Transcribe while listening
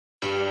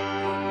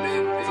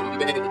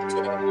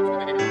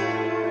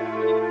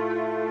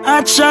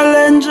a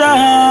challenger.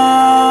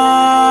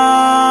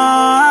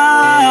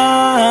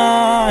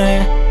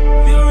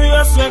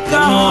 Furious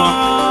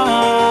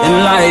record. In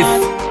life,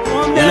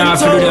 you don't have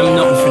to do them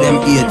nothing for them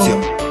hate you.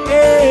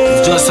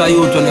 It's just a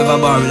youth who never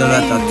born with a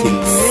lot of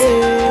things.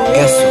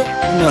 Guess what?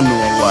 You don't know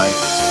why.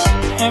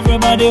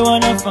 Everybody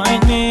wanna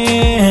fight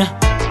me.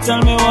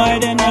 Tell me why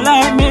they not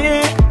like me.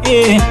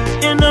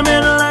 In the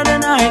middle of the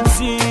night,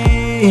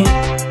 see,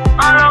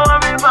 all I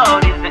worry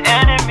about is the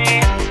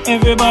enemy.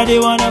 Everybody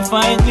wanna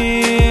fight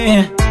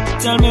me.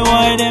 Tell me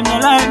why they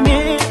not like me.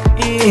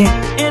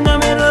 In the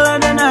middle of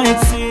the night,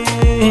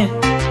 see,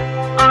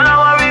 all I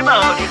worry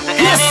about is the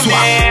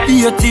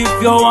enemy. Hate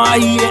if you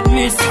want hate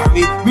me,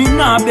 sorry. Me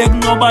nah beg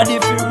nobody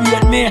to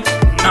rate me.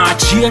 Nah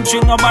change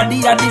with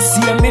nobody at the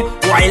same me.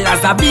 While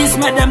as a beast,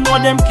 me them know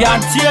them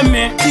can't tame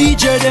me.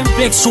 DJ them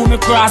flex through me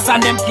cross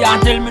and them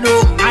can't tell me no.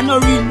 I no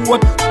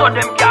remote, so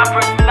them can't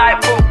press me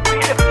like book.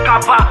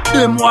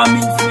 Them want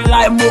me feel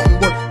like mutton,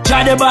 but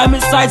try to by my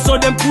side so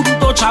them couldn't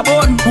touch a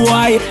button.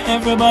 Why?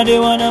 Everybody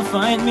wanna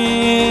fight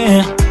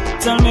me.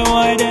 Tell me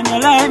why they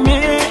not like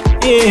me.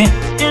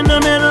 In the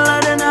middle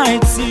of the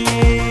night, see,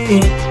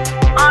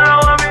 all I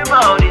worry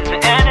about is the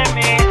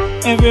enemy.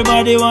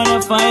 Everybody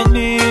wanna fight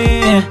me.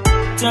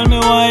 Tell me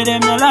why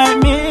them not like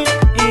me.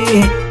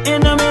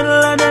 In the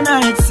middle of the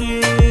night,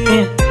 see,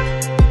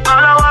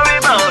 all I worry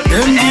about is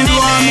the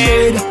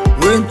enemy.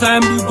 When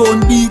time we gon'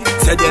 beat,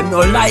 say them no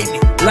like me.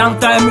 Long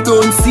time me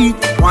don't see.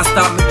 Want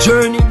start my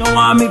journey, no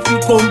want me to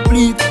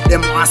complete.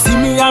 Them want see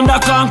me under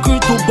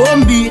concrete to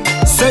Bombay.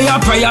 Say a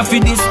prayer for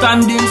the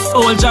standing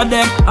soldier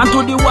them, and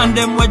to the one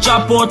them we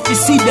drop out to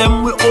see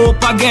them we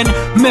hope again.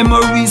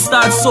 Memories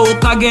start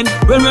soak again.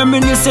 When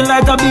reminiscing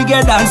like a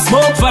bigger than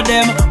smoke for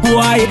them.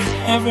 Why?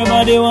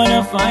 Everybody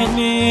wanna fight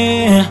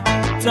me.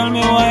 Tell me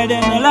why they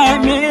not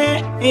like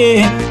me.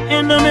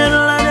 In the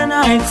middle of the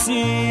night,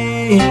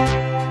 see,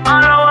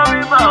 all I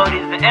worry about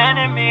is the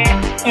enemy.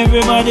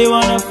 Everybody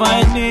wanna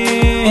fight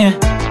me.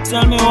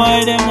 Tell me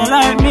why them not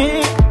like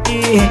me.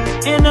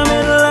 In the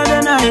middle of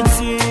the night,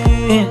 see,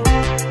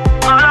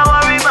 all I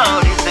worry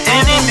about is the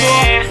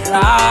enemy.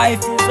 Life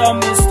is a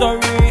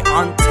mystery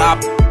on top.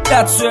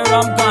 That's where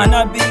I'm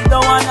gonna be.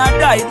 Don't wanna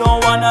die,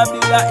 don't wanna be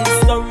a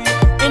history.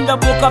 In the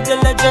book of the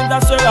legend,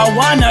 that's where I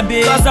wanna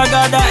be. Cause I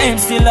got the aim,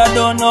 still I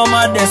don't know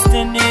my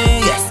destiny.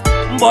 Yes,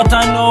 but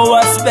I know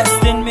what's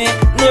best in me.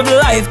 Live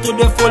life to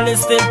the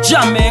fullest, till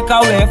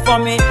Jamaica way for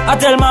me. I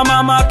tell my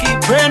mama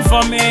keep praying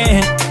for me.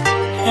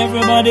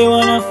 Everybody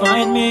wanna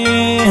fight me.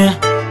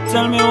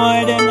 Tell me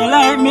why they not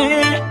like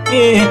me.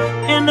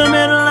 In the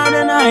middle of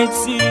the night,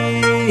 see,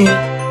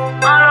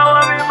 all I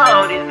worry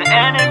about is the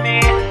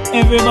enemy.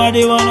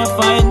 Everybody wanna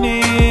fight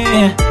me.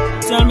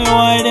 Tell me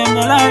why they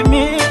not like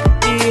me.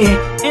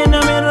 In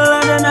the middle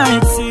of the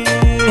night, see,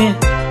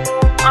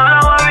 all I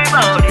worry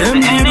about is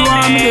the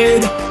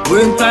enemy.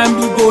 When time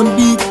we gon'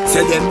 beat,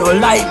 say them no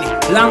like me.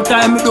 Long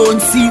time me don't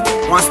see.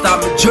 Want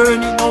start my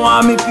journey, no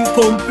want me to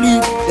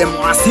complete. Them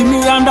want see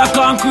me under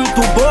concrete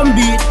to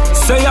Bombay.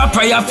 Say a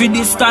prayer for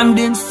the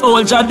standing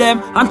soldier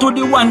them, and to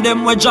the one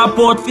them we drop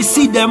out fi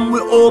see them we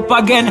hope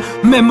again.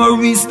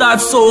 Memories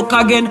start soak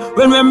again.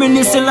 When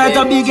reminiscing like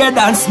a bigger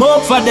than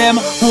smoke for them.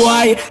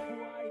 Why?